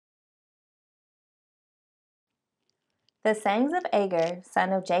The sayings of Agur,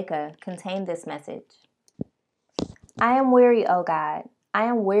 son of Jacob, contain this message. I am weary, O God. I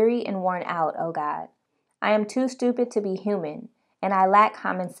am weary and worn out, O God. I am too stupid to be human, and I lack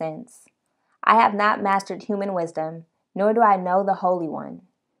common sense. I have not mastered human wisdom, nor do I know the Holy One.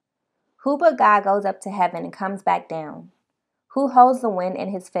 Who but God goes up to heaven and comes back down? Who holds the wind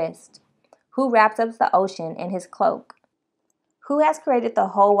in his fist? Who wraps up the ocean in his cloak? Who has created the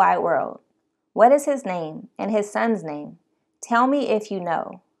whole wide world? What is his name and his son's name? Tell me if you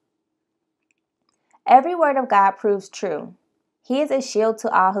know. Every word of God proves true. He is a shield to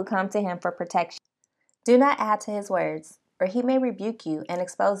all who come to him for protection. Do not add to his words, or he may rebuke you and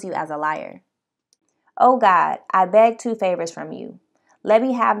expose you as a liar. O God, I beg 2 favors from you. Let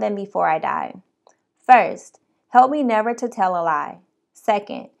me have them before I die. First, help me never to tell a lie.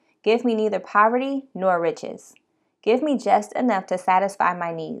 Second, give me neither poverty nor riches. Give me just enough to satisfy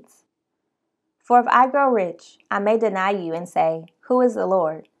my needs. For if I grow rich, I may deny you and say, Who is the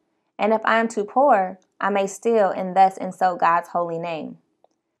Lord? And if I am too poor, I may steal and thus insult God's holy name.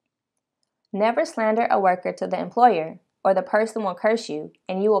 Never slander a worker to the employer, or the person will curse you,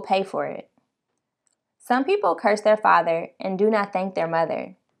 and you will pay for it. Some people curse their father and do not thank their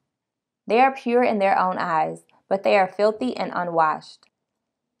mother. They are pure in their own eyes, but they are filthy and unwashed.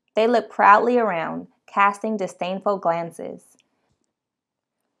 They look proudly around, casting disdainful glances.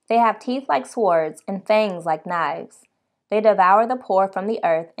 They have teeth like swords and fangs like knives. They devour the poor from the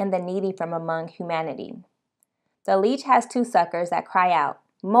earth and the needy from among humanity. The leech has 2 suckers that cry out,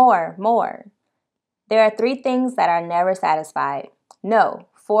 More, more. There are 3 things that are never satisfied. No,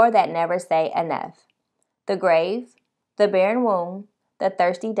 4 that never say enough. The grave, the barren womb, the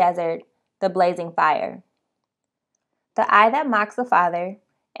thirsty desert, the blazing fire. The eye that mocks a father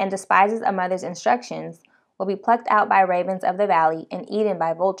and despises a mother's instructions will be plucked out by ravens of the valley and eaten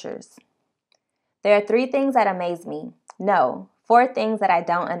by vultures. There are 3 things that amaze me. No, 4 things that I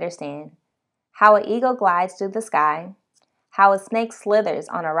don't understand. How an eagle glides through the sky, how a snake slithers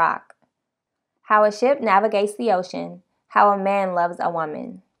on a rock, how a ship navigates the ocean, how a man loves a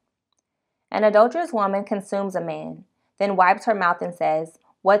woman. An adulterous woman consumes a man, then wipes her mouth and says,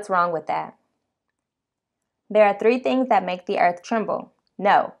 What's wrong with that? There are 3 things that make the earth tremble.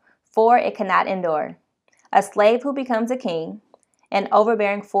 No, 4 it cannot endure. A slave who becomes a king, an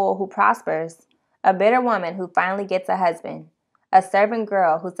overbearing fool who prospers, a bitter woman who finally gets a husband, a servant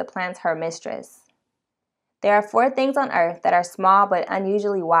girl who supplants her mistress. There are 4 things on earth that are small but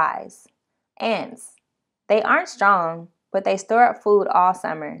unusually wise. Ants. They aren't strong, but they store up food all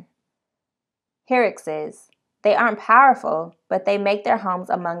summer. Hyraxes. They aren't powerful, but they make their homes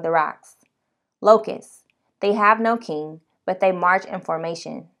among the rocks. Locusts. They have no king, but they march in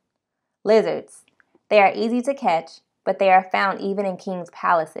formation. Lizards. They are easy to catch, but they are found even in kings'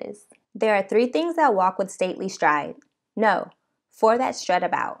 palaces. There are 3 things that walk with stately stride. No, 4 that strut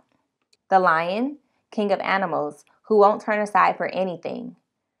about. The lion, king of animals, who won't turn aside for anything.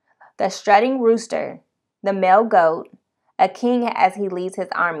 The strutting rooster, the male goat, a king as he leads his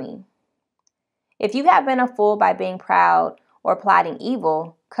army. If you have been a fool by being proud or plotting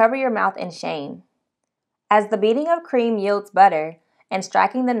evil, cover your mouth in shame. As the beating of cream yields butter, and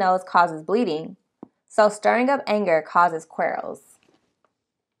striking the nose causes bleeding, so stirring up anger causes quarrels.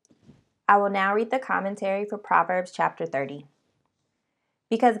 I will now read the commentary for Proverbs chapter 30.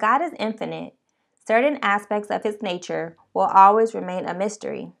 Because God is infinite, certain aspects of his nature will always remain a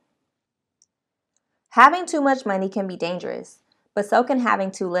mystery. Having too much money can be dangerous, but so can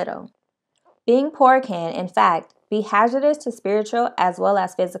having too little. Being poor can, in fact, be hazardous to spiritual as well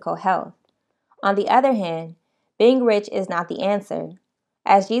as physical health. On the other hand, being rich is not the answer.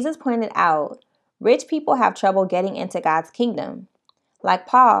 As Jesus pointed out, rich people have trouble getting into God's kingdom. Like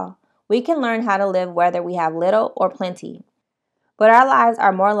Paul, we can learn how to live whether we have little or plenty. But our lives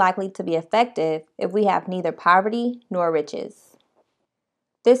are more likely to be effective if we have neither poverty nor riches.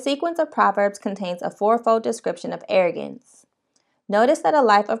 This sequence of Proverbs contains a 4-fold description of arrogance. Notice that a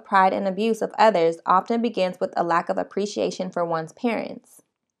life of pride and abuse of others often begins with a lack of appreciation for one's parents.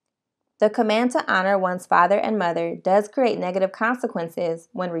 The command to honor one's father and mother does create negative consequences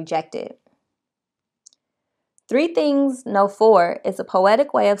when rejected. 3 things, no 4 is a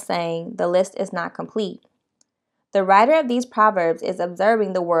poetic way of saying the list is not complete. The writer of these Proverbs is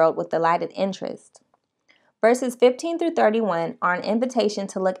observing the world with delighted interest. Verses 15 through 31 are an invitation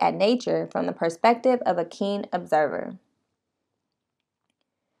to look at nature from the perspective of a keen observer.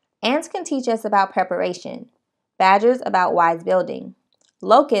 Ants can teach us about preparation, badgers about wise building,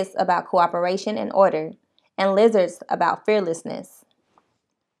 locusts about cooperation and order, and lizards about fearlessness.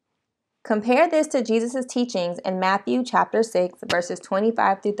 Compare this to Jesus' teachings in Matthew chapter 6, verses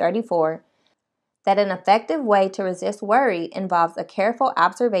 25 through 34, that an effective way to resist worry involves a careful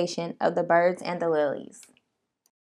observation of the birds and the lilies.